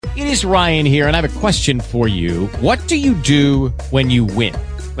It is Ryan here, and I have a question for you. What do you do when you win?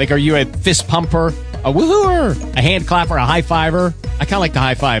 Like, are you a fist pumper, a woohooer, a hand clapper, a high fiver? I kind of like the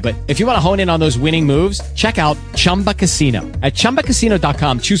high five, but if you want to hone in on those winning moves, check out Chumba Casino. At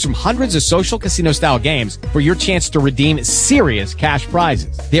ChumbaCasino.com, choose from hundreds of social casino-style games for your chance to redeem serious cash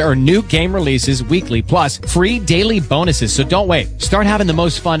prizes. There are new game releases weekly, plus free daily bonuses. So don't wait. Start having the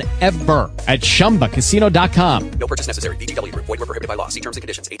most fun ever at ChumbaCasino.com. No purchase necessary. VGW. Void where prohibited by law. See terms and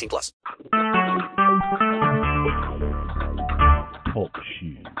conditions. 18+. Talk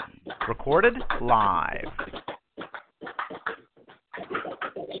shoes. Recorded live.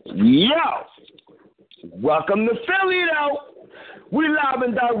 Yo! Welcome to Philly, though. We live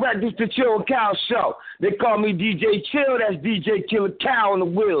and direct. This the Chill KaL show. They call me DJ Chill. That's DJ Killer KaL on the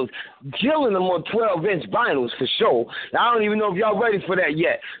wheels. Killing them on 12-inch vinyls for sure. I don't even know if y'all ready for that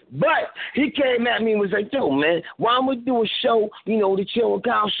yet. But he came at me and was like, yo, man, why don't we do a show, the Chill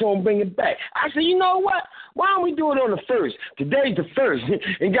KaL show and bring it back? I said, you know what? Why don't we do it on the 1st? Today's the 1st.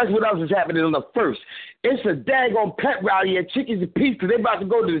 And guess what else is happening on the 1st? It's a daggone pep rally at Chickies and Pete's because they about to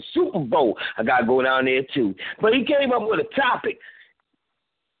go to the Super Bowl. I got to go down there, too. But he came up with a topic.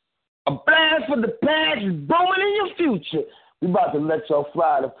 A blast for the past is booming in your future. We about to let y'all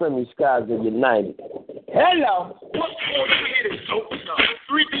fly. The friendly skies are united. Hello. What's going on here is dope stuff.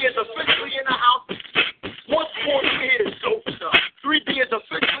 3D is officially in the house. What's going on here is dope stuff. 3D is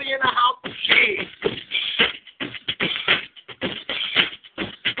officially in the house. Yeah.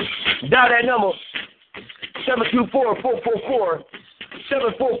 Dial that number.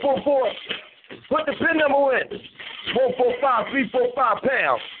 724-444-7444. Put the PIN number in. 145-345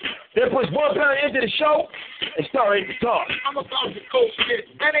 £. Then push £1 into the show and start ready to talk. I'm about to go shit.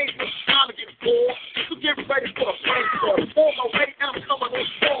 That ain't no time to get bored. So get ready for a brainstorm. Form my way, I'm coming on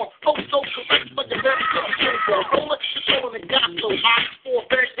strong. Oh, so correct, but the best of the roller. Controlling the got so hot.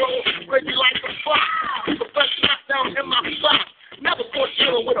 4 back roll, ready like a clock. The best knockdown in my spot. Never for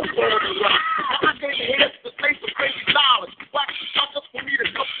chilling with a bird and rock. I gave the heads the space of crazy dollars. Wax the suckers for me to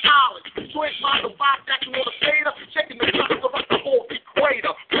come college. Joint my divide that you want to pay her. Checking the clock about the whole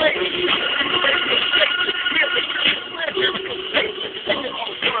equator.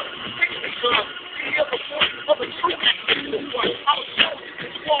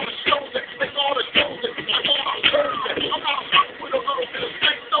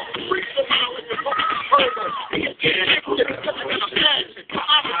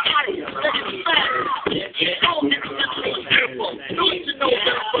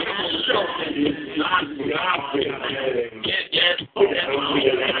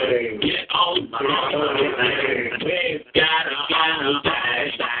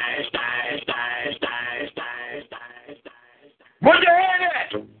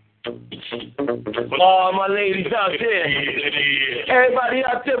 All my ladies out there. Everybody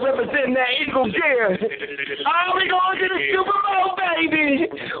out there representing that Eagle gear. Oh, we going to the Super Bowl, baby.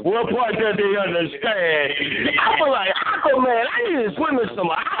 What part do they understand? I feel like Aquaman. I need to swim in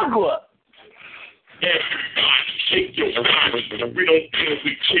some aqua. Shake your body. We don't care if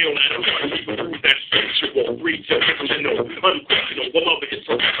we chill at a that sexual retail, unquestionable, love it, it's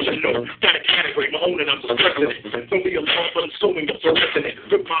professional. Got a category, my own, and I'm stressing it. Don't be alarmed, but I'm assuming you're arresting it.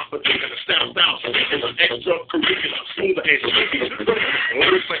 Good pop, but taking a style, and an extra curriculum, smoother and sticky.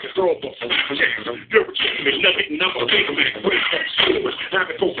 Lyrics like a throw ball. You're achieving nothing, I'm a big man. Great consumers,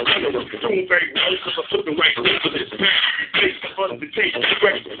 having full color. Doing very well, because I'm flipping right into this back. Face the undertaker,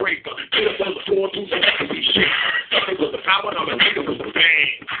 break the breaker. Get up on the floor, do some happy shit. Nothing with the power, I'm a nigga with the bang.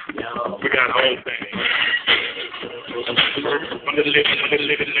 We got our own thing. Under the living.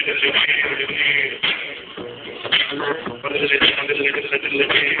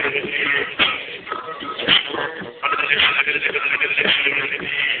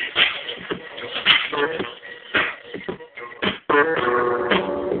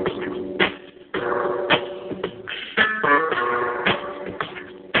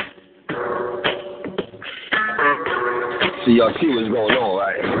 See, y'all see what's going on,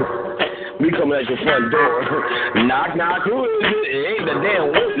 right? We coming at your front door. Knock, knock, who is it? It ain't the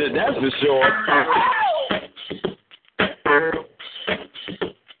damn wizard, that's for sure.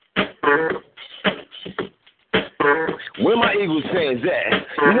 Where my Eagles fans at?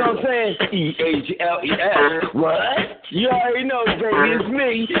 You know what I'm saying? E-H-L-E-S. What? You already know, baby, it's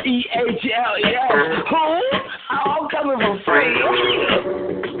me. E-H-L-E-S. Who? I'm coming for free.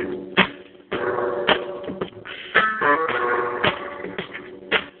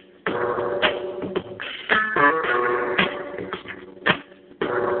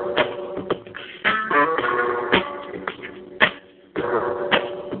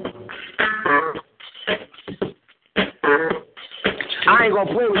 I ain't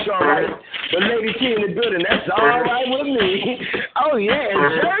gonna play with It's all right. But Lady T in the building, that's all right with me. Oh, yeah,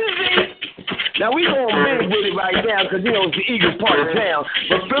 Jersey. Now, we going big with it right now because, you know, it's the Eagles part of town.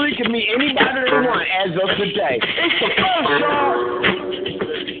 But Philly can meet anybody they want as of today. It's the first, y'all.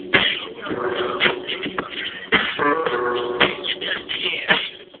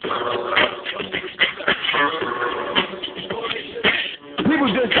 People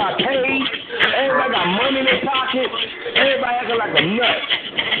just got paid. Everybody got money in their pocket. Everybody acting like a nut.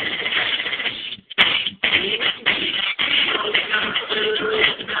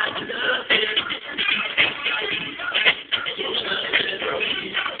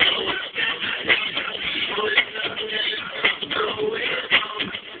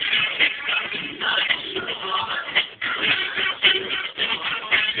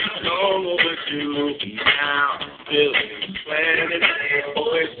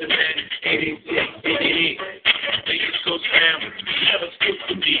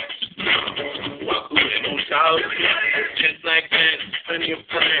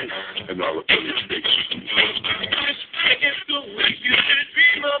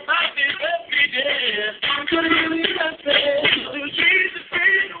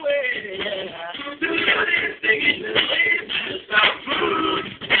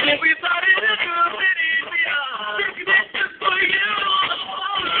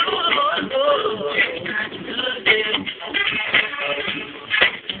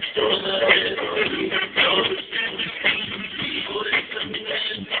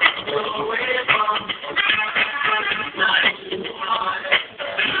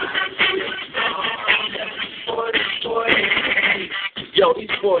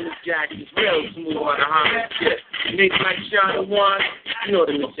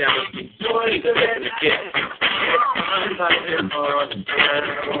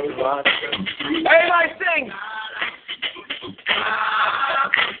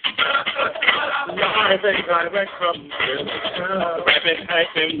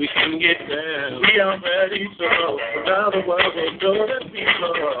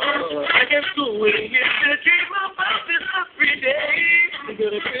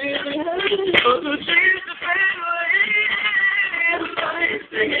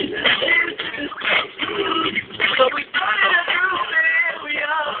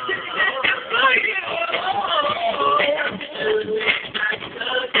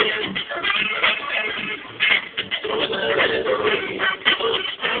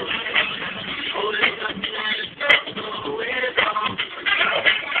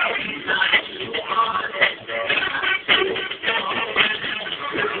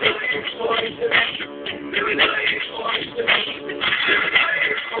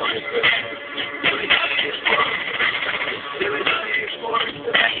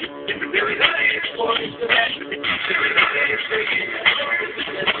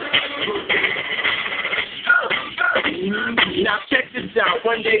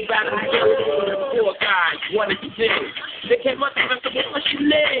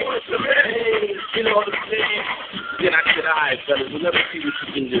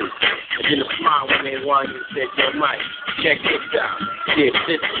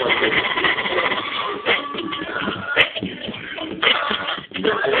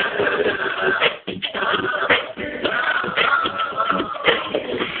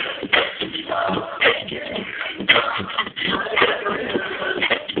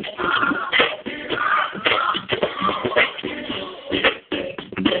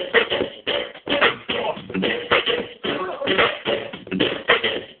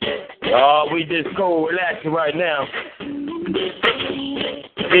 We just cold relaxing right now.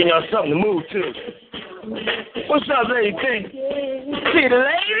 Getting y'all something to move to. What's up, Lady T? See the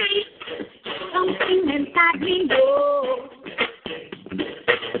lady? Something inside me knows.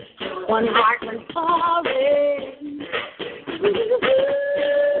 One heart went falling.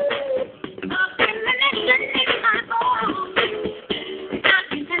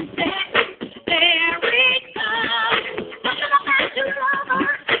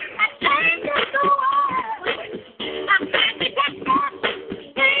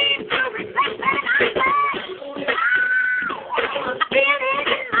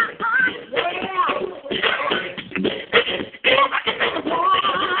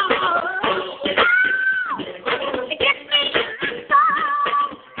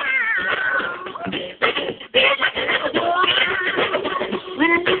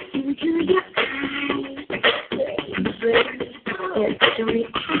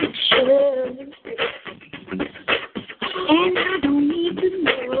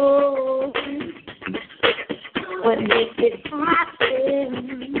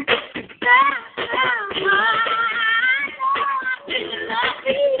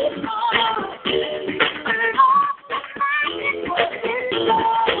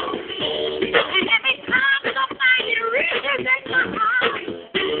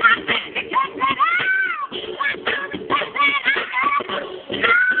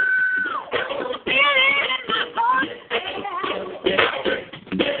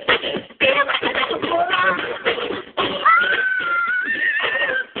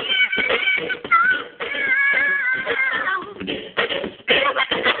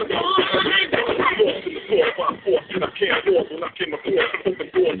 came aboard, open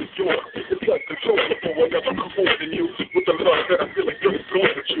doors to door. It's like control before whatever I'm holding you with the love that I feel like you're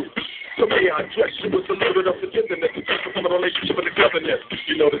going with you. So may I address you with a little bit of the tenderness and just become a relationship with the government.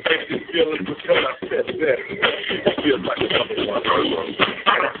 You know, the thing is feeling because I said that. It feels like another one.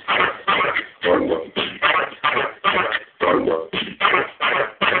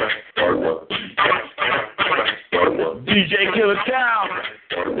 DJ Killer Cow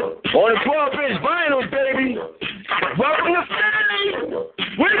on the 12-inch vinyl, baby. Welcome to Philly.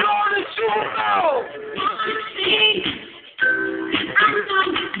 We're going to Super Bowl.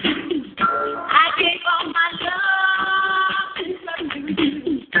 I gave all my love and you.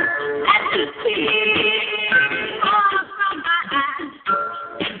 At the tears fall from my eyes.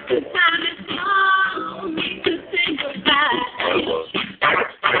 The time is come to say goodbye.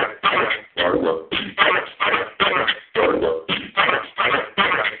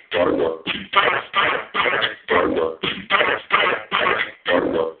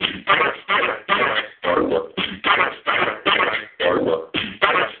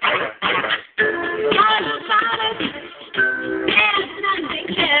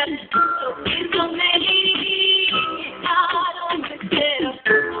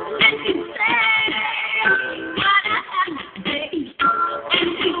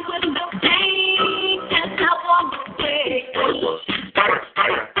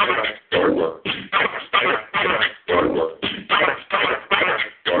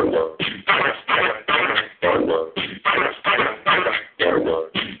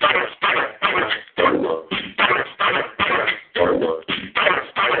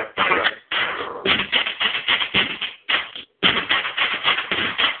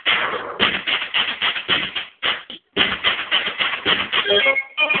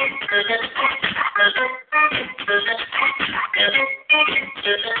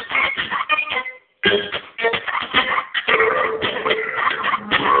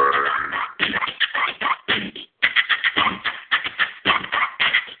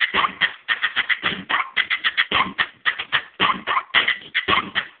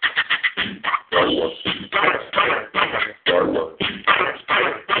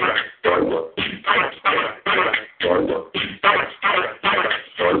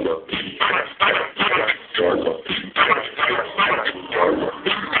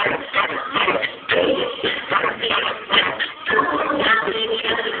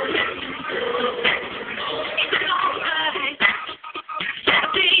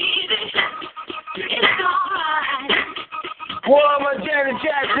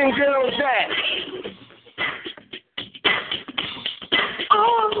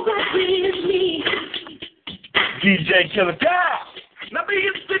 DJ Killer Cow. Now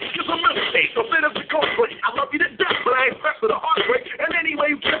being sick is a mistake, so fit as a cosplay. I love you to death, but I ain't pressed with a heartbreak. And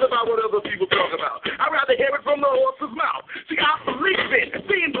anyway, you care about what other people talk about. I'd rather hear it from the horse's mouth. See, I believe in,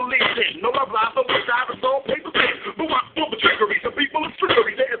 being believed in. No love lies, no much I soul, paper thin. But why for the trickery? Some people are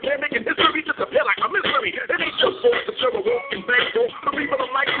trickery. They're making history disappear like a mystery. It ain't just force the sugar walking back door. The people of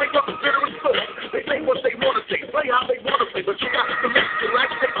life make up the considerate source. They say what they want to say, play how they want to play, but you got to listen to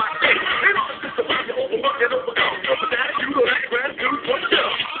life day by day. They don't system how you overlook and overcome. But that you know that grand dude, what's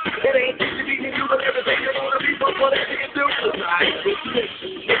up? It ain't easy being you, but everything you want to be, but whatever you do, tonight.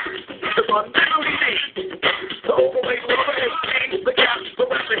 The fun family name. The overweight rubber and change the gap. The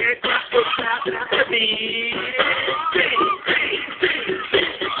rest of the head class will pass after me.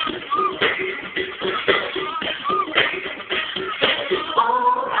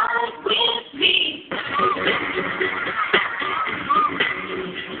 All right with me.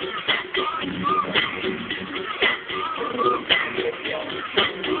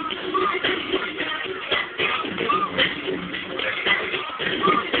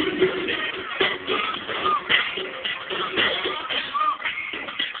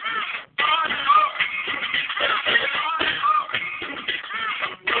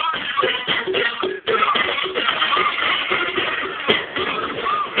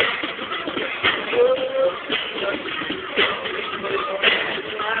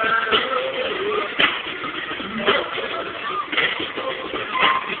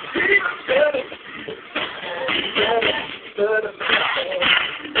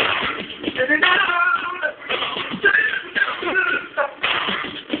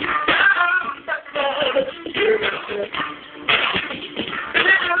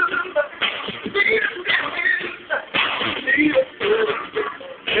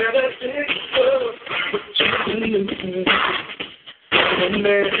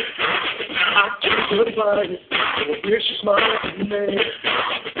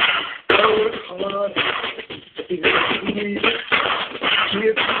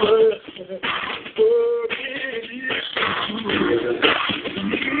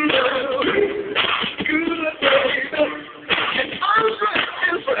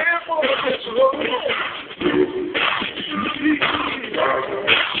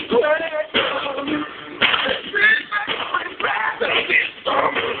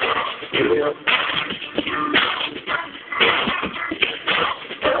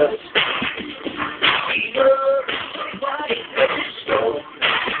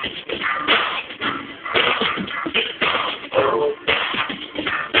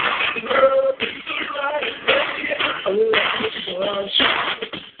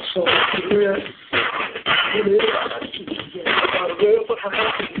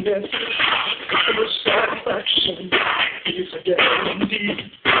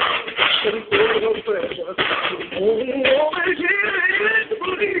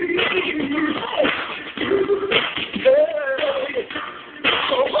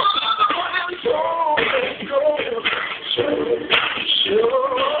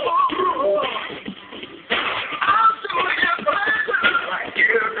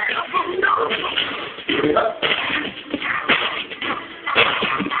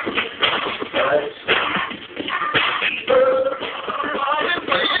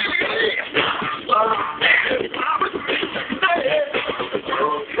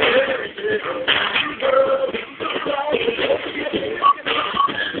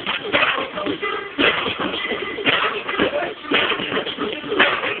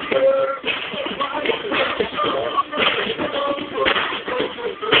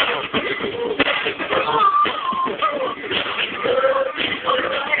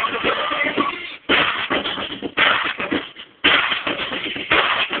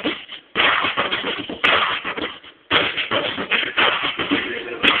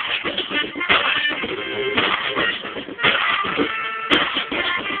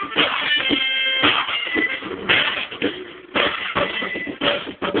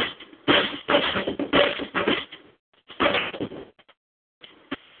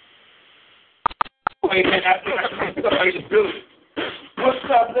 What's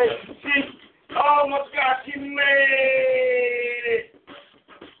up, ladies? Oh my God, she made it.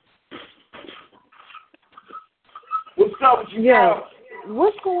 What's up with you? Yeah.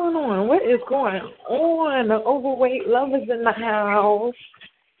 What's going on? What is going on? The overweight lovers in the house.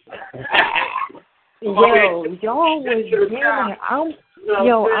 Yo, y'all was jamming. I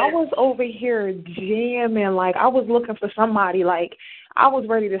was over here jamming. Like, I was looking for somebody. Like, I was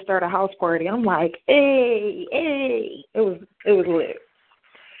ready to start a house party. I'm like, hey. It was lit.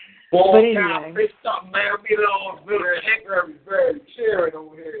 Well, but anyway. It's something, man. We all very cheering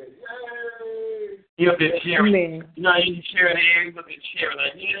over here. Yay! You've been cheering. Man. You know, you cheering the air. You've been cheering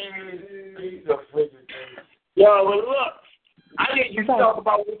like, yay. Yo, well, look. I need you to talk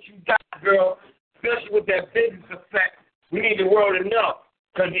about what you got, girl. Especially with that business effect. We need the world to know.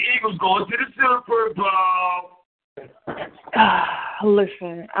 Because the Eagles going to the Super Bowl.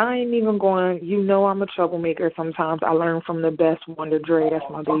 Listen, I ain't even going. You know I'm a troublemaker sometimes. I learn from the best. Wonder Dre, that's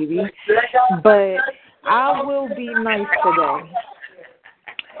my baby. But I will be nice today.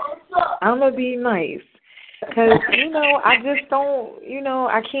 I'm going to be nice. Because, I just don't,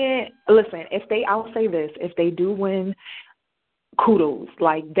 I can't. Listen, I'll say this. If they do win, kudos.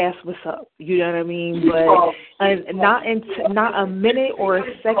 Like, that's what's up. You know what I mean? But not a minute or a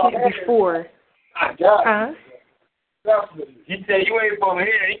second before. Huh? He said, you ain't from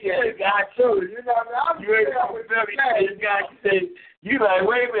here. He said, God told you. You know what I mean? You ain't from here. This guy said, you like,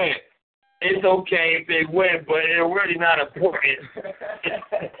 wait a minute. It's okay if they win, but it's really not important.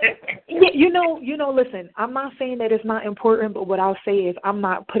 Listen, I'm not saying that it's not important, but what I'll say is I'm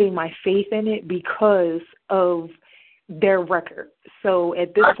not putting my faith in it because of their record. So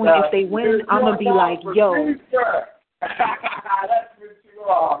at this point, if they win, I'm going to be like, yo. That's what you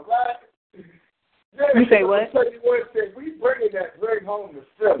are, right? You say what? We bringing that Drake home to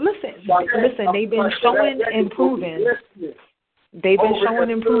Philly. Listen, they've been showing and proving. They've been showing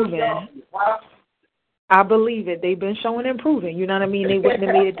and proving. I believe it. They've been showing and proving. You know what I mean? They wouldn't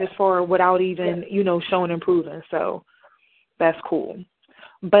have made it this far without even, showing and proving. So that's cool.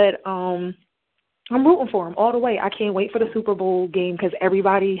 But I'm rooting for them all the way. I can't wait for the Super Bowl game because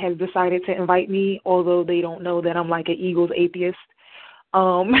everybody has decided to invite me, although they don't know that I'm like an Eagles atheist. I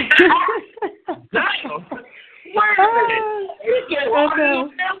was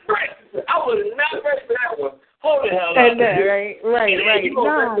not ready for that one. Hold the hell up. Right.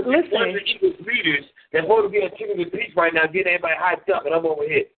 Nah, listen. One of the Eagles leaders that's supposed to be a chicken with peace right now, getting everybody hyped up, and I'm over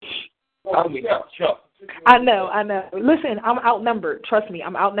here. I know. Listen, I'm outnumbered. Trust me,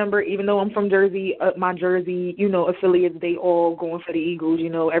 I'm outnumbered. Even though I'm from Jersey, my Jersey, affiliates, they all going for the Eagles.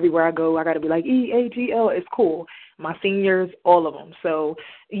 Everywhere I go, I got to be like EAGL. It's cool. My seniors, all of them. So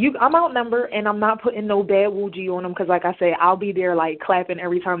I'm outnumbered, and I'm not putting no bad woogie on them because, like I said, I'll be there like clapping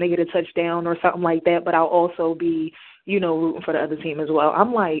every time they get a touchdown or something like that. But I'll also be rooting for the other team as well.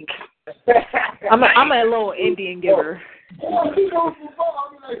 I'm like, I'm a little Indian giver. She goes for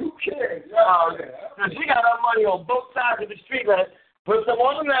ball. I'm like, who cares? Oh, yeah. She got her money on both sides of the street. Like, put some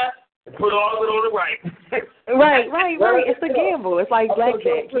on the left and put all of it on the right. Right. It's a gamble. It's like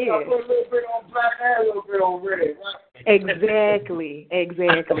blackjack. Yeah. I put a little bit on black and a little bit on red. Right? Exactly. And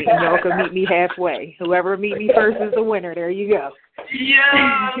y'all can meet me halfway. Whoever meet me first is the winner. There you go. Yeah,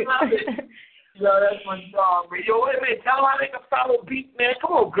 I love it. Yo, that's my dog, man. Yo, wait a minute. Tell them how they can follow Beat, man.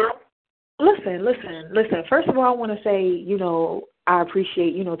 Come on, girl. Listen. First of all, I want to say, I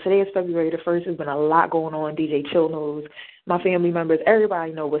appreciate, today is February the 1st. There's been a lot going on. DJ CHiLL knows. My family members,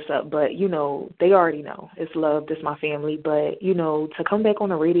 everybody know what's up. But, they already know. It's love. It's my family. But, to come back on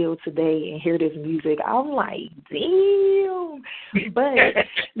the radio today and hear this music, I'm like, damn. But,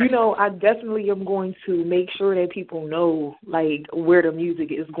 I definitely am going to make sure that people know, like, where the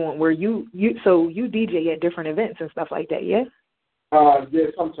music is going. Where you DJ at different events and stuff like that, yeah? Yeah,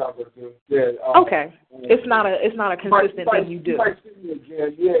 sometimes I do. Yeah. Okay. It's not a consistent thing you do. You might see me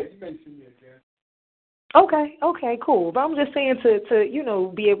again. Yeah, you may see me again. Okay, cool. But I'm just saying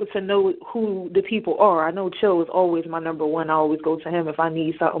to be able to know who the people are. I know CHiLL is always my number one. I always go to him if I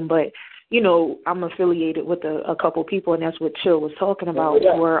need something. But, I'm affiliated with a couple people, and that's what CHiLL was talking about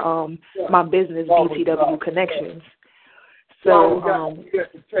for my business, BTW Connections. So, you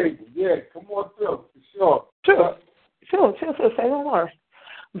got the table. Yeah, come on through, for sure. Sure, say no more.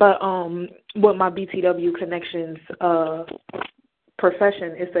 But with my BTW Connections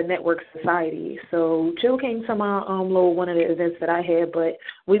profession, it's a network society. So CHiLL came to my one of the events that I had, but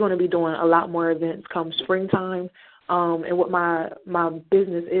we're going to be doing a lot more events come springtime. And what my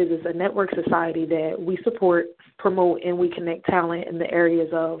business is a network society that we support, promote, and we connect talent in the areas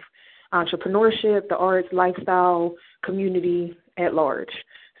of entrepreneurship, the arts, lifestyle, community at large.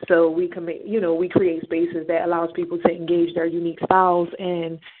 So we create spaces that allows people to engage their unique styles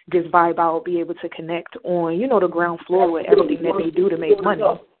and just vibe out, be able to connect on, the ground floor with everything that they do to make money.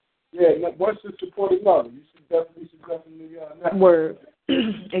 Yeah, once you support another, you should definitely Word.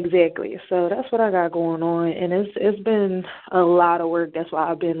 Exactly. So that's what I got going on, and it's been a lot of work. That's why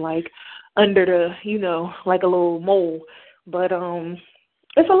I've been like under the, like a little mole. But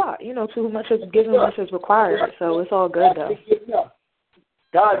it's a lot, too much is given, much is required. So it's all good though.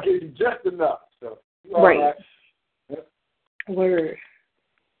 God gave you just enough. So right. Word.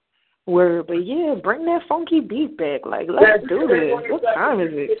 But yeah, bring that funky beat back. Like, let's do this. What time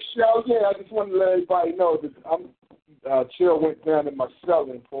is it? Yeah, I just wanted to let everybody know that CHiLL went down in my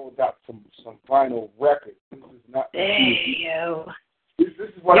cellar and pulled out some vinyl records. This is not. Hey, yo. This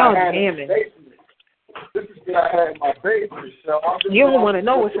is what I had in my basement. This is what I had in my basement. So you don't want to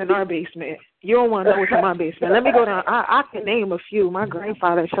know what's in our basement. You don't want to know what's in my basement. Let me go down. I can name a few. My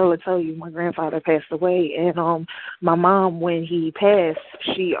grandfather, she'll tell you, my grandfather passed away. And my mom, when he passed,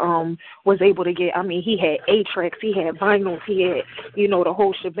 she was able to get, he had 8 tracks, he had vinyls, he had, the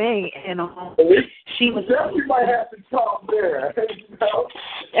whole shebang. And she was. You might have to talk there.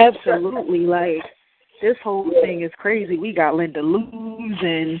 Absolutely. Like, this whole thing is crazy. We got Linda Lou's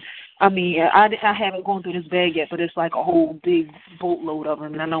and I haven't gone through this bag yet, but it's like a whole big boatload of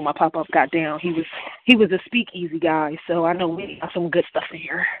them. And I know my pop-up got down. He was a speakeasy guy, so I know we got some good stuff in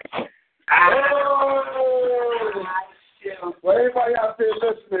here. Well, everybody out there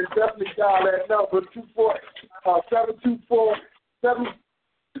listening, definitely dial that number 724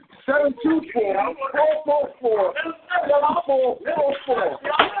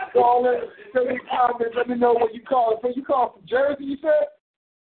 Call in, send me comments, let me know what you call it. You call from Jersey, you said?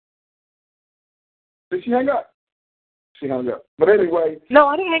 Did she hang up? She hung up. But anyway. No,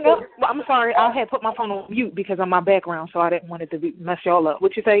 I didn't hang up. I'm sorry. I had put my phone on mute because of my background, so I didn't want it to mess y'all up.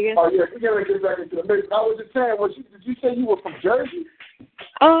 What you say again? Oh, yeah. We got to get back into the mix. I was just saying, did you say you were from Jersey?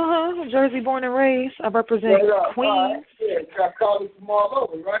 Jersey born and raised. I represent Queens. Yeah, got called from all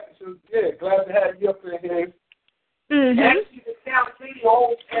over, right? So, yeah, glad to have you up in here. Mm-hmm. Actually, the town city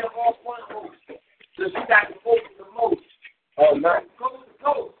holds and all one host. So she got to focus the most. Oh, nice. Coast to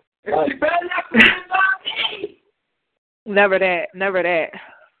coast. And she better not be in me. Never that.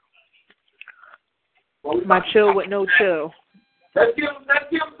 My CHiLL with no chill. Let's give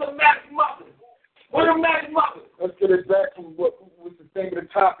him some Mac Muffins. What a Mac Muffins. Let's get it back from what was the thing of the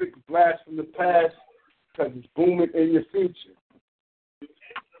topic, blast from the past, because it's booming in your future.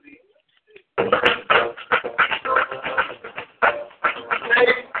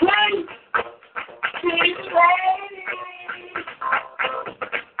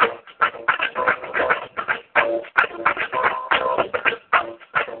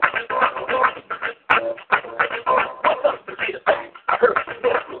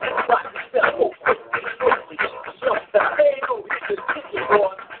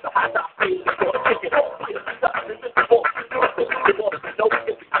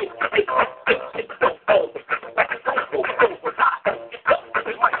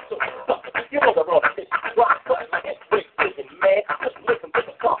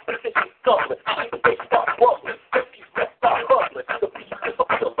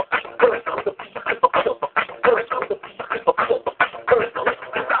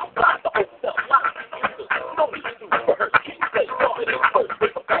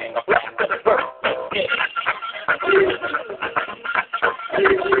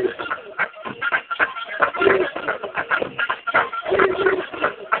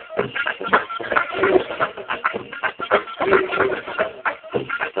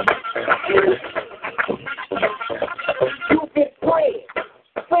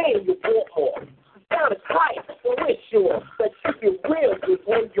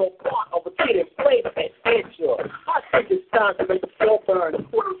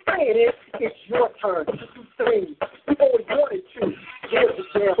 What I'm saying is, it's your turn to do things you always wanted to. Here's the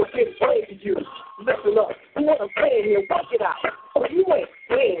jam, we're getting paid to you. Listen up, you want to play here, work it out. Oh, you ain't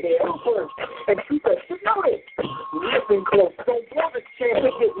playing there first. And you better know this. Listen close, don't blow the chance to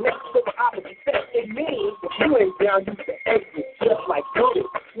get next to the opposite sex. It means if you ain't down, you can exit, just like do it.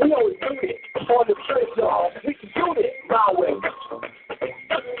 We always do it. On the church, y'all, we can do this my way.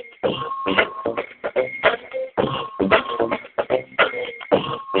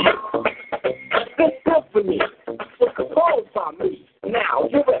 This symphony was composed by me. Now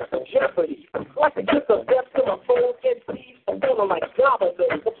you're at jeopardy. Like the gift of death to my phone MCs. I'm feeling like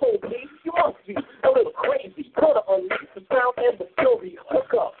dominoes. The police, you must be a little crazy. Gonna unleash the sound and the story.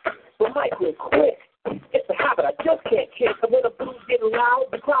 Hook up the mic real quick. It's a habit I just can't kick. And when the blues get loud,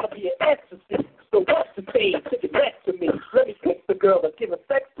 the crowd will be an exorcist. So what's the thing? Take it back to me. Let me pick the girl that's giving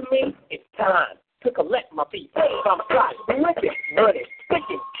sex to me. It's time to collect my feet. Hey, I'm trying to rip it, run it, stick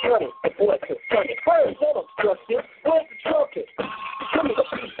it, turn it, and boy, to turn it. First, don't obstruct it. Where's the trumpet? Give me the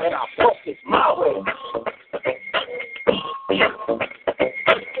beat and I'll bump it my way.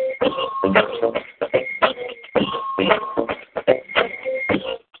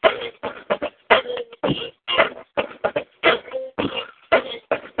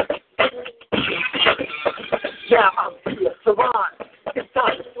 Yeah, I'm here, Saran. It's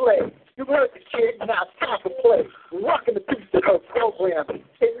time to play. You heard the kid, now it's time to play. Rocking the beats of her program.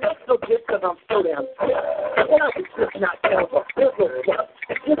 It makes no difference because I'm so damn sick. And I can just not tell her. There's no fuss.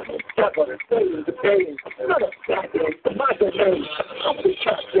 This is together. Saying the days. None of that is my domain. I'm the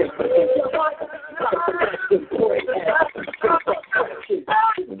captain. You know what? Not a connection. Boy,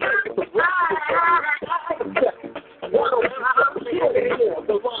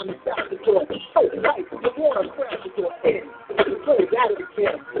 the rhyme is out the door. So light, the water crashes your head. So that is the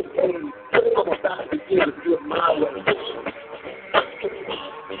hey, I'm about to begin to do it my way.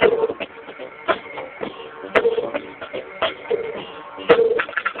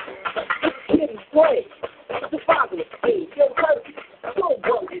 Kitty play. The father is paid. Yo, Kirby, don't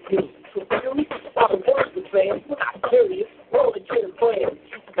worry me. Confused by the words we're saying. We're not serious. Roll the kid and play.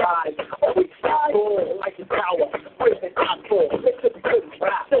 Guys, always fall like a tower. Break an eyeball. They took a good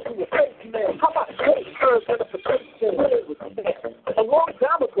rap. Said you were crazy, man. How about crazy? Herbs and a petition. When it was there. A long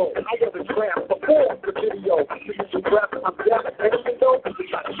time ago, I was a tramp before the video. You rap, I'm down at everything though. You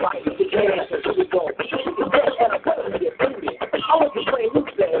try to fight it. Here we go. And I'm gonna get booted. I wasn't playing you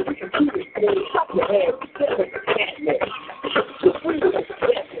there. We can do this, man. Stop your hands. Get the cat, man. The freedom is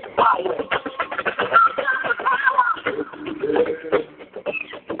best. Violence.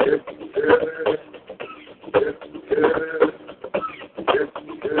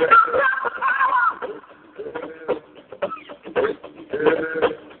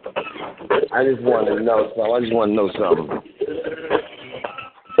 I just want to know something.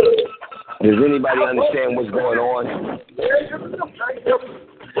 Does anybody understand what's going on?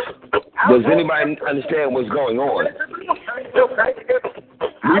 Does anybody understand what's going on?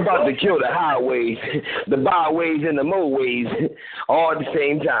 We about to kill the highways, the byways, and the moways all at the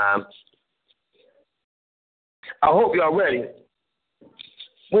same time. I hope y'all ready.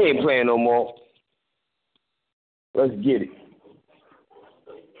 We ain't playing no more. Let's get it.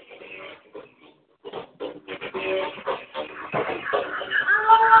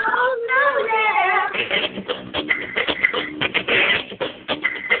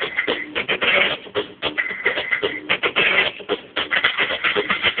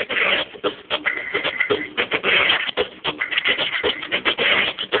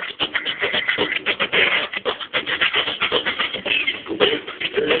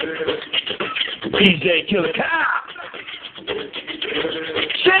 DJ Killer KaL.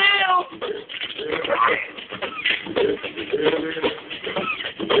 CHiLL.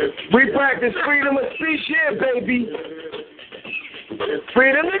 We practice freedom of speech here, baby.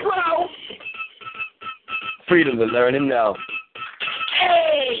 Freedom to grow. Freedom to learn and know.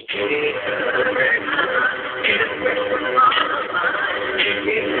 Hey!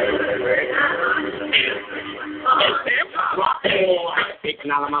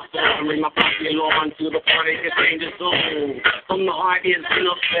 Taking out of my phone, bring my pocket on to the party, get change the zone. From the heart is in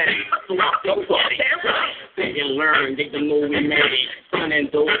effect. So I feel sorry. They can learn, they can know we made. Son and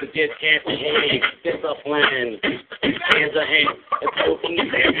those that just can't behave. Discipline. Hands ahead. It's all from the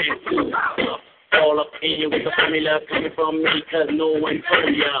parents too. All up in you with the formula coming from me, cause no one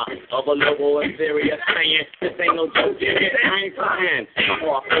told ya of a logo and serious saying this ain't no joke, I ain't trying.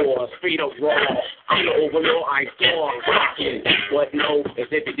 Hardcore, street of raw. I'm the overlord, I saw rockin'. What no, as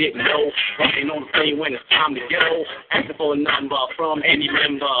if you didn't know. Rockin' on the plane when it's time to go. Asking for a number from any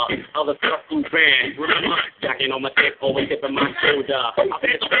member of the Circle Band. Remember, jacking on my tip, over tipping my shoulder. I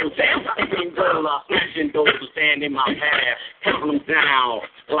bet you down, green roller, smashing doors to stand in my path. Counting them down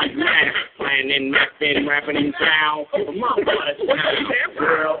like math, playing and rapping and down. My blood is down,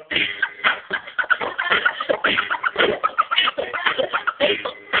 girl.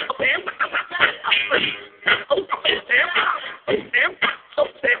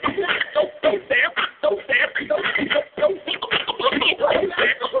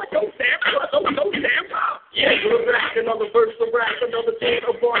 Another verse of rap, another day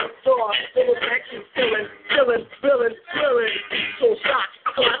of bar star. It was actually feeling. So shocked,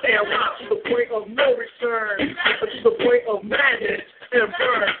 so I damn rock to the point of no return, to the point of madness and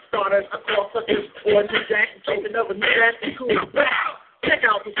burn. Started across such as one jack, taking another nasty cool bow. Check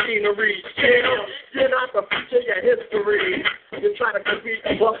out the scenery, chill. You're not the future, your history. You're trying to compete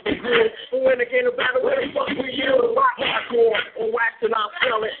and bust the good. But when it came to battle, where the fuck we you? Rock hardcore or wax and I'll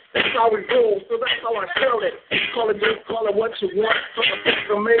sell it. That's how we roll, so that's how I sell it. Call it what you want.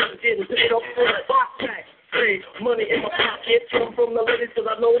 From amazing, getting paid up for it. Box tax. Free money in my pocket, come from the ladies cause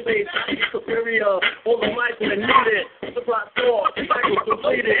I know they superior. On the mic when they need it, supply store, cycle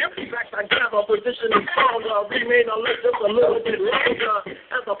completed. In fact, I got a position and found remain a just a little bit longer.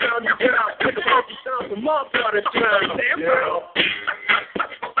 As I found you out, pick a funky sound from my part of town. Damn girl.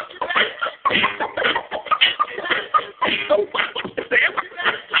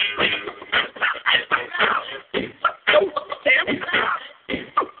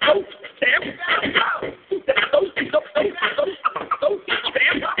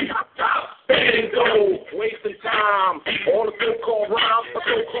 Wasting time on a so-called rhyme, a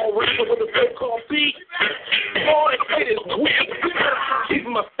so-called rapper with a so-called beat. All that shit is weak. Keep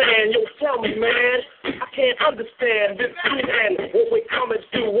my stand, yo, tell me, man. I can't understand this and what we're coming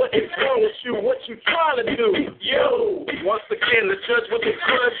to. What is wrong with you? What you trying to do? Yo, once again, the judge with the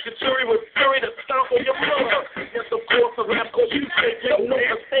grudge, the jury with fury to stomp on your mother. Yes, of course, the rap cause you say, yo, no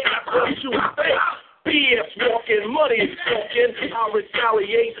mistake, I thought you would say. BS walking, money talking, I'll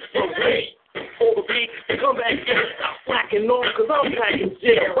retaliate for wait. For the beat, come back here, stop slacking on, cause I'm packing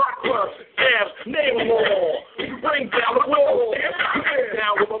jail. Rock clubs, jabs, name them all. You bring down the wall.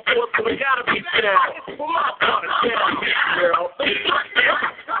 Down with my force, but I gotta be down. For my part of town, girl.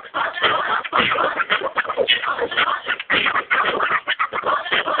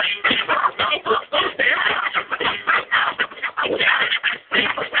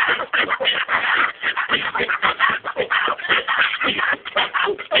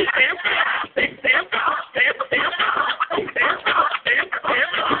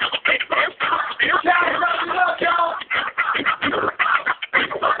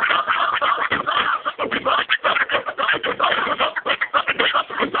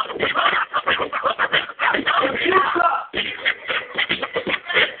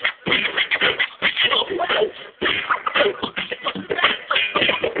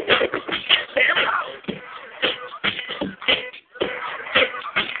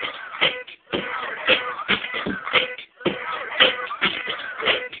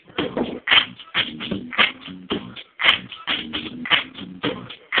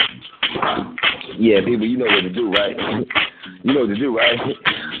 Yeah, people, you know what to do, right? You know what to do, right?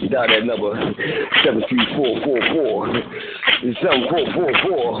 Dial that number 73444.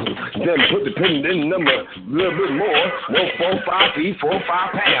 7444. Then put the pin in the number a little bit more. 145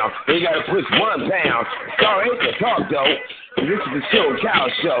 pounds. They gotta push 1 pound. Sorry, ain't the talk though. This is the KaL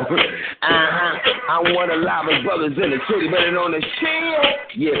show. I'm one of Lava's brothers in the city, better on the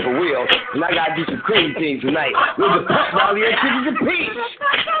CHiLL. Yeah, for real. And I gotta do some crazy things tonight. With the pep rally and Cities of Peace.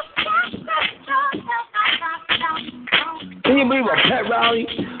 Can you believe a pep rally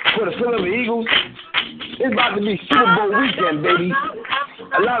for the Philadelphia Eagles? It's about to be Super Bowl weekend, baby.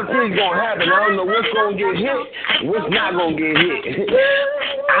 A lot of things gonna happen. I don't know what's gonna get hit, what's not gonna get hit.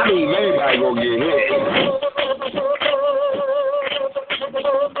 I mean, everybody gonna get hit.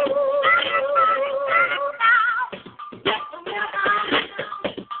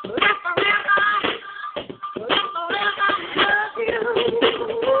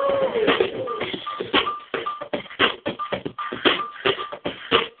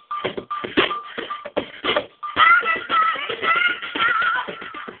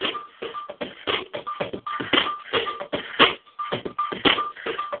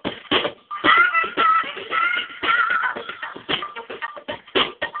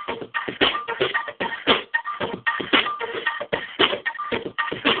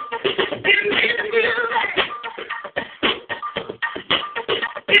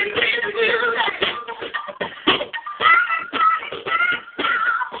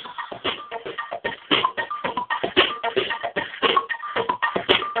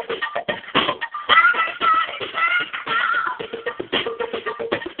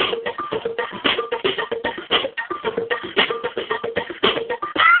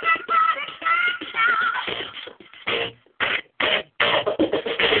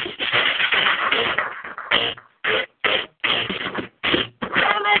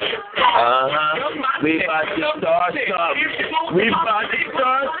 We about to start something. We about to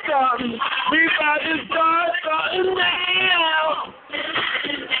start something. We about to start something now.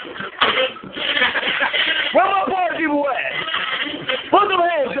 Where my party people at? Put them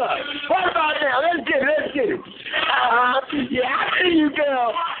hands up. What about now? Let's get it. Let's get it. Yeah, I see you,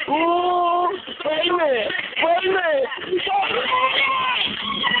 girl. Ooh, wait a minute. Wait a minute.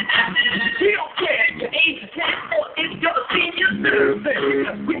 We don't care if your age is 10 or if you're a senior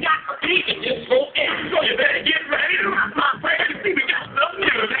citizen. We got a people just go in. So you better get ready to rock my pregnancy. We got some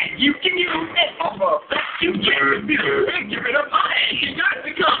new that you can use and offer. You can't refuse. Give it up my hand. You got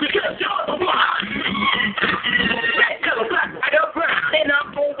to come because you're the one. Red color, black, white, or brown. Then I'm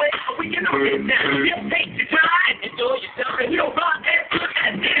going to wait so we can all get down. You take your time, enjoy yourself, and you'll run and put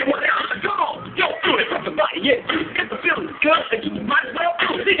that anyone else. Come on, don't do it for somebody. Yeah, get the feeling good, and you might as well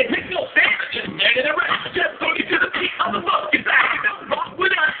do it. It makes no sense. Just stand around. Just go get to the beat of the book. Get back and rock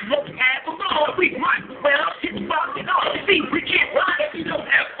with us. Look at the Lord. We might as well get fucking on. See, we can't ride if you don't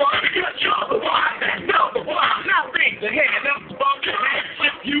have fun. Because you're the one that's number one. Now raise the hand up above your head.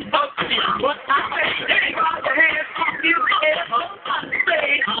 If you fuck me, what I say. Everybody your hands up in the air. Say,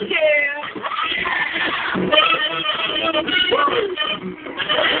 yeah.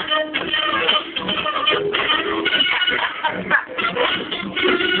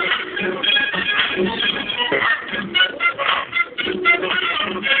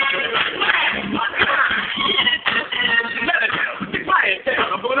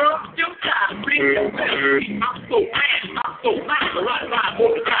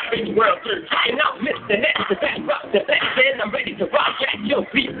 And I'm Mr. Next, the best rock, the best, and I'm ready to rock at your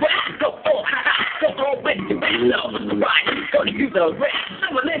feet. Go on, go on with your best love. Right, go to use the rest.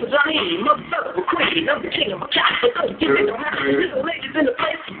 My name is Raheem, I'm son of a queen. I'm the king of my cat, but don't give me no happy. Little ladies in the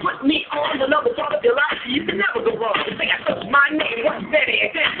place, put me on another part of your life. You can never go wrong. They got such my name, what's better?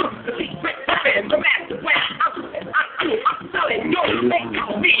 And then the secret weapon, the master plan. I'm selling yo, they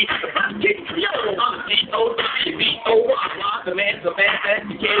call me. I'm getting yo. I'm the man, that's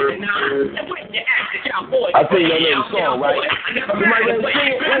the kid, and when you ask the cowboy, I think you know the song, right? You might want to sing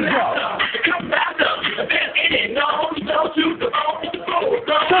it. Let's go. Come back up, and it no, don't you go,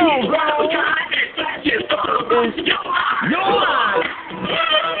 Come on, bro. Your line.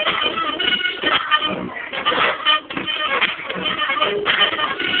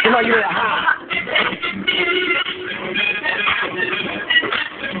 Come on, you that high.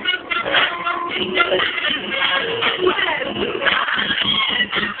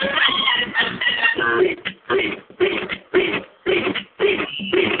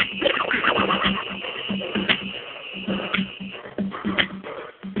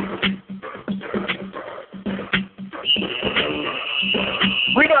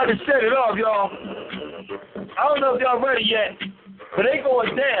 We got to set it off, y'all. I don't know if y'all ready yet, but they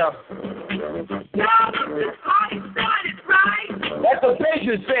going down. That's the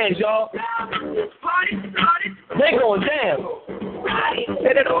Patriots fans, y'all. They going down.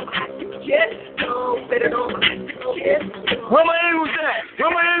 Where my Eagles at?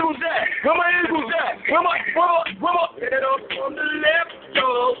 Where my Eagles at? Where my Eagles at? Where my? Set it off on the left,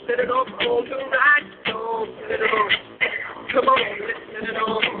 y'all. Set it off on the right, y'all. Set it off. Come on, set it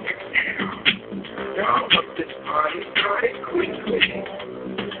off. Y'all up this party started quickly.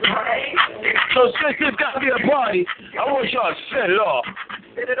 Right. So since this got to be a party, I want y'all to set it off.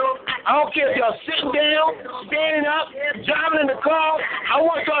 I don't care if y'all sitting down, standing up, driving in the car. I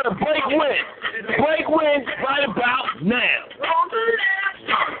want y'all to break wind. Break wind right about now. On the left,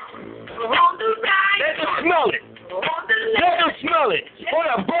 on the right. Let them smell it. Let them smell it. Hold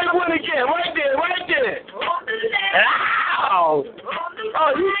on, break wind again. Right there, right there. On the left. Ow.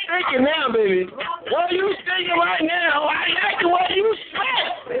 Oh, you stinking now, baby. Well, you stinking right now. I like the way you smell.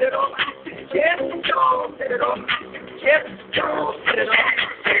 Set it off. Yes, Joe. Set it off. Yes, Joe. Set it off.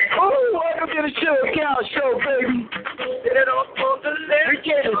 Oh, welcome to the CHiLL show, baby. Set it off on the left. We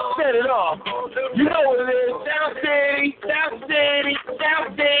can't set it off. You know what it is. South City, South City, South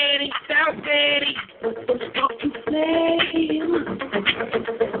City, South City.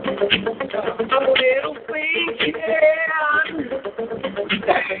 A little weekend.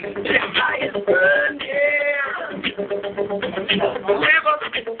 The fire is burning. Never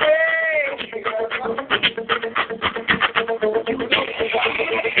stay.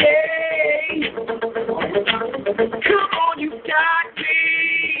 Come on, you got me.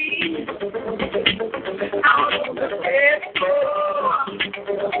 Out on the dance floor.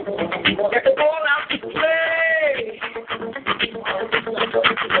 Get the ball out to play.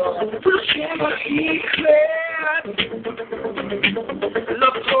 Pushing my heat clear.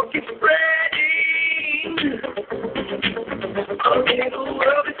 Love talk is spreading. A little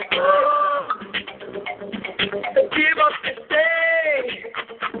world is gone.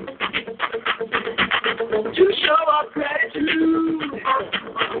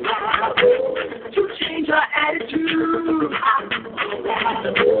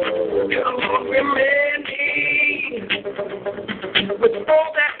 Come on, remind me with all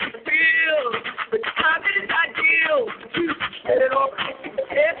that you feel, the time is ideal. Get it off,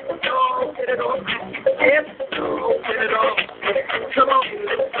 get it off, get it off, get it off. Come on,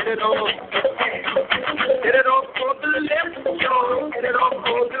 get it off. Get it off on the left, y'all. Get it off on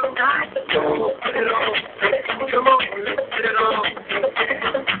the right, y'all. Get it off. Come on, get it off.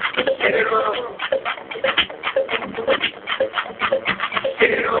 Get it off.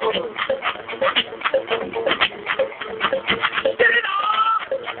 Get it off. Get it off.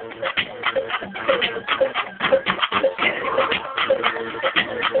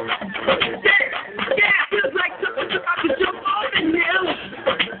 Yeah, feels like something's about to jump off in here.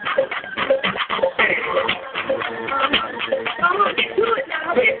 I'm gonna get to it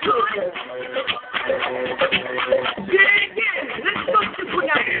now. Get to it. Yeah. Let's go to it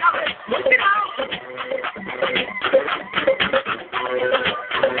now. Work it out.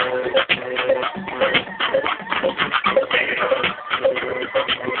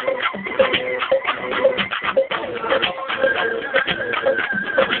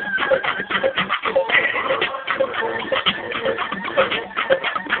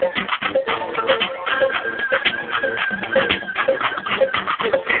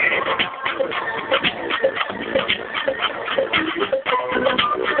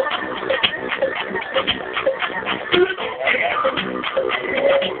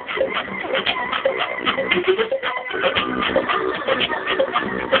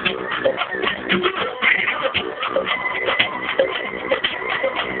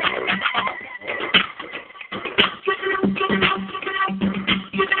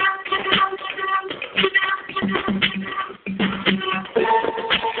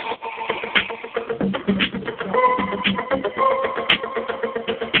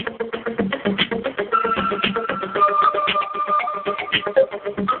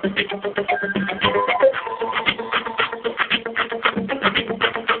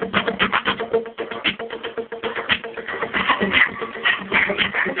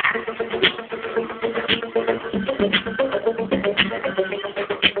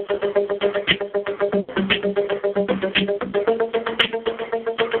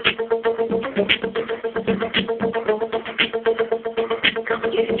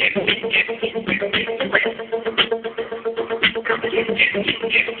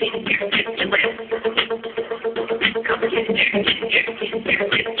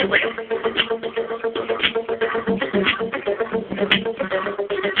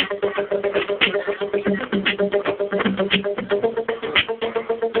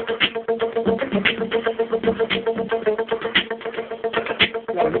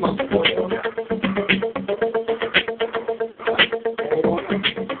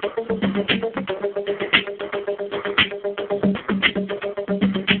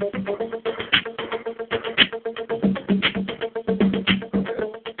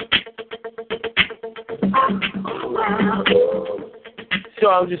 So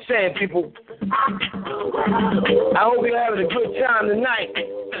I'm just saying, people, I hope you're having a good time tonight.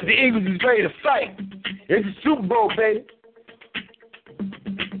 The Eagles is ready to fight. It's the Super Bowl, baby.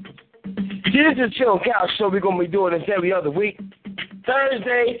 See, this is the CHiLL and KaL show. We're going to be doing this every other week.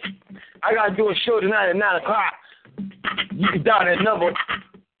 Thursday, I got to do a show tonight at 9 o'clock. You can dial that number,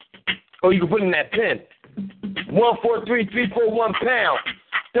 or you can put in that pin. 143-341-POUND.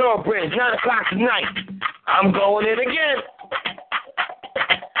 Thoroughbreds, 9 o'clock tonight. I'm going in again.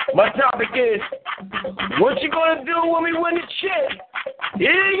 My topic is, what you gonna do when we win the chip?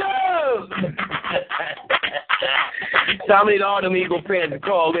 Here you go. So I need all them Eagle fans to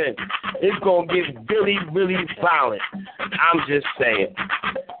call in. It's gonna get really, really violent. I'm just saying,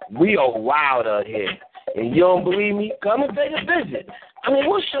 we are wild out here. And you don't believe me? Come and take a visit. I mean,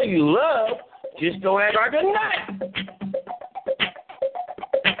 we'll show you love. Just don't act like a nut.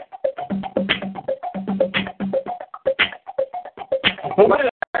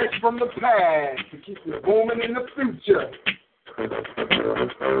 From the past to keep you booming in the future.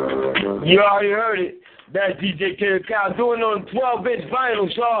 You already heard it. That's DJ KaL doing on 12-inch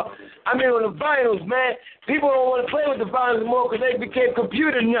vinyls, y'all. I mean, on the vinyls, man. People don't want to play with the vinyls anymore because they became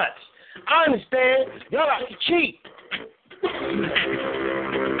computer nuts. I understand. Y'all like to cheat.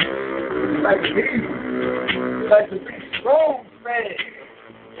 Like to be strong, man.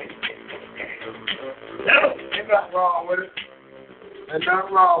 Ain't nothing wrong with it. There's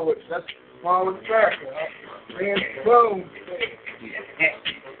nothing wrong with it. That's wrong with America. Man, boom.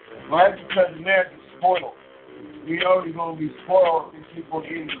 Right? Because America's spoiled. We know you're going to be spoiled if you keep on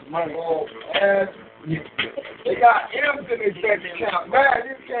getting this money. And they got M's in their bank account. Man,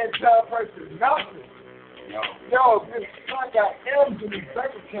 you can't tell a person nothing. Yo, if I got M's in his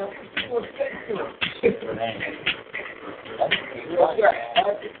bank account, what's going to say to him?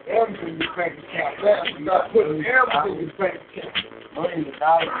 M's in your bank account. You got to put M's in your bank account. $1 million in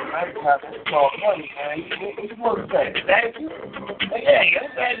my account, that's called money, man. What you want to say? Thank you? Yeah,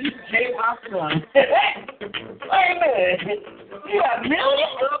 I'm glad you came my son. Wait a minute. You got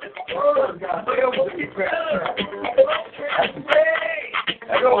millions? Oh, God. That's great.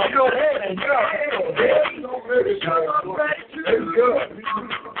 I go ahead and go. That's good.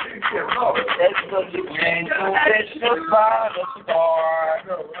 That's what you can do. That's the father star.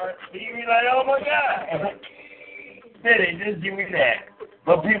 You be like, oh my God. Did just give me that.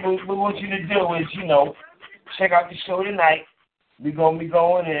 But people, what we want you to do is, check out the show tonight. We're going to be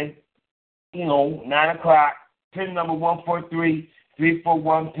going in, 9 o'clock, pin number 143-341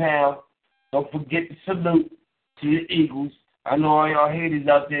 £. Don't forget to salute to the Eagles. I know all y'all haters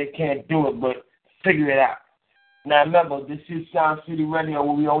out there can't do it, but figure it out. Now remember, this is Sound City Radio,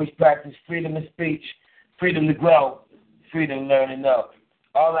 where we always practice freedom of speech, freedom to grow, freedom to learn and know.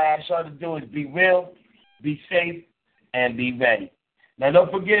 All I ask y'all to do is be real, be safe, and be ready. Now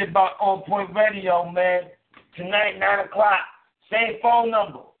don't forget about On Point Radio, man. Tonight, 9 o'clock, same phone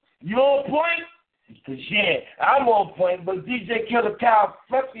number. You on point? Because, I'm on point, but DJ Killer KaL,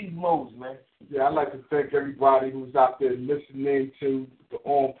 fuck these moves, man. Yeah, I'd like to thank everybody who's out there listening to the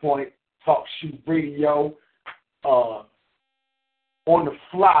On Point Talk Shoot Radio on the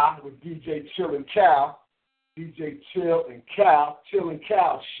fly with DJ CHiLL and KaL. DJ CHiLL and KaL, CHiLL and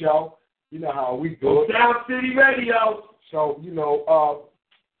KaL show. You know how we do it. Sound City Radio. So, we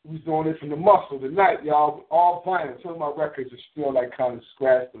was doing this in the muscle tonight, y'all. All playing. Some of my records are still kind of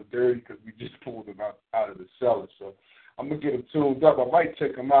scratched or dirty because we just pulled them out of the cellar. So I'm gonna get them tuned up. I might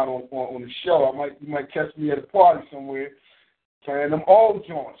take them out on the show. You might catch me at a party somewhere playing them old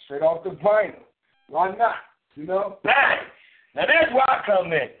joints straight off the vinyl. Why not? Bang! Now that's where I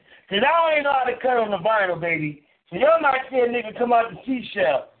come in. Because I ain't know how to cut on the vinyl, baby. So y'all might see a nigga come out the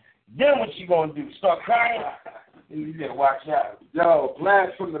CHiLL. Then what you gonna do? Start crying? You better watch out. Yo,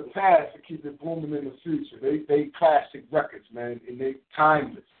 blast from the past to keep it booming in the future. They classic records, man, and they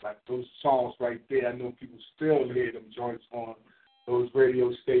timeless. Like those songs right there. I know people still hear them joints on those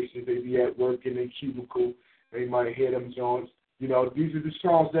radio stations. They be at work in their cubicle. They might hear them joints. These are the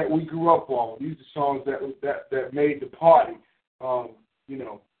songs that we grew up on. These are songs that made the party,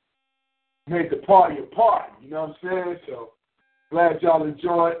 made the party a party. You know what I'm saying? So glad y'all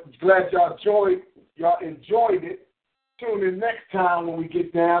enjoyed. Y'all enjoyed it. Tune in next time when we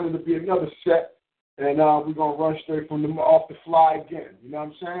get down. It'll be another set. And we're going to run straight from off the fly again. You know what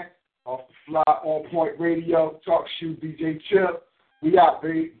I'm saying? Off the fly, On Point Radio, Talk Shoot, DJ CHiLL. We out,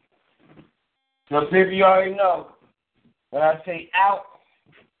 baby. So, baby, you already know. When I say out,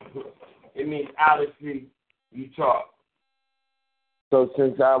 it means honestly, you talk. So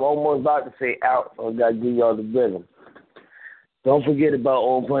since I'm almost about to say out, I got to give y'all the rhythm. Don't forget about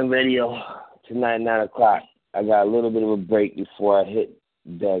On Point Radio tonight, 9 o'clock. I got a little bit of a break before I hit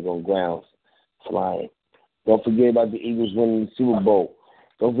daggone grounds flying. Don't forget about the Eagles winning the Super Bowl.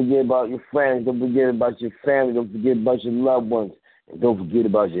 Don't forget about your friends. Don't forget about your family. Don't forget about your loved ones. And don't forget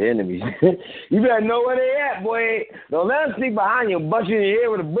about your enemies. You better know where they at, boy. Don't let them sneak behind you and bust you in the head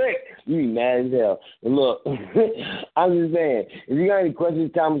with a brick. You be mad as hell. But look, I'm just saying, if you got any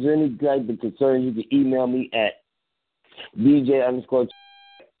questions, comments, or any type of concerns, you can email me at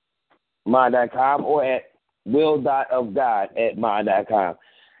DJ_my.com or at will.ofgod@my.com.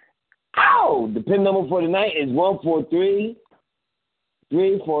 Ow! The pin number for tonight is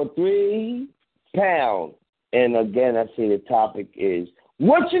 143-343 £. And again, I say the topic is,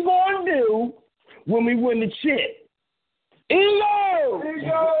 what you gonna do when we win the chip? Ego!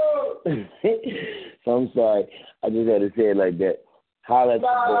 So I'm sorry. I just had to say it like that. Holla at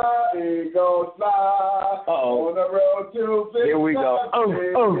the Ego, fly. Uh-oh. On the road to victory. Here we go.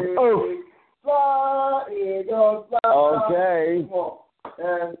 Fly, Ego, fly. Okay.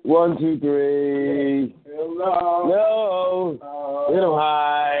 1, 2, 3. No. Little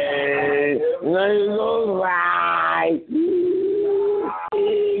high. Little right.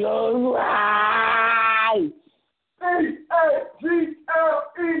 Little right. E-A-G-L-E-S.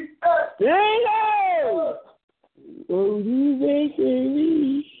 Oh, you making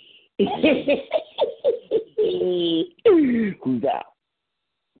me. Who's out?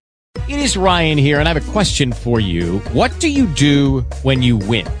 It is Ryan here, and I have a question for you. What do you do when you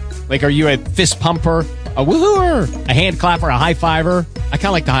win? Like, are you a fist pumper? A woohooer, a hand clapper, a high fiver. I kind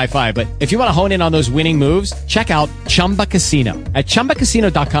of like the high five, but if you want to hone in on those winning moves, check out Chumba Casino. At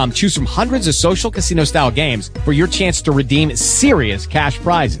ChumbaCasino.com, choose from hundreds of social casino style games for your chance to redeem serious cash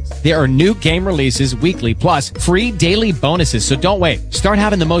prizes. There are new game releases weekly, plus free daily bonuses. So don't wait. Start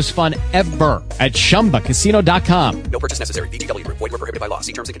having the most fun ever at ChumbaCasino.com. No purchase necessary. VGW Group. Void where prohibited by law.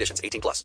 See terms and conditions. 18+.